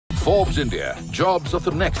Forbes India Jobs of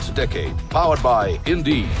the Next Decade, powered by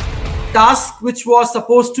Indeed. Task which was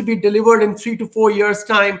supposed to be delivered in 3 to 4 years'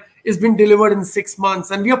 time is being delivered in 6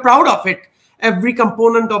 months, and we are proud of it. Every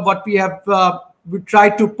component of what we have we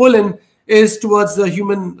tried to pull in is towards the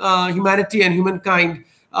humanity and humankind,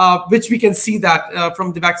 which we can see that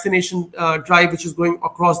from the vaccination drive which is going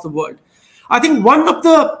across the world. I think one of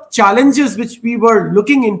the challenges which we were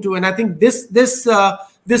looking into, and I think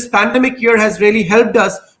this pandemic year has really helped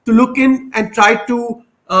us to look in and try to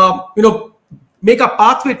make a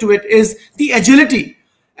pathway to it, is the agility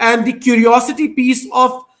and the curiosity piece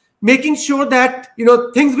of making sure that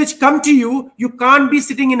things which come to you, you can't be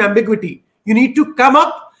sitting in ambiguity. You need to come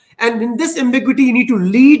up, and in this ambiguity you need to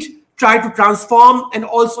lead, try to transform, and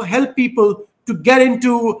also help people to get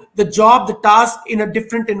into the job, the task in a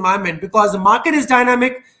different environment, because the market is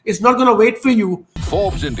dynamic. It's not going to wait for you.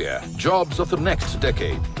 Forbes India Jobs of the Next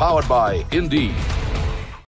Decade, powered by Indeed.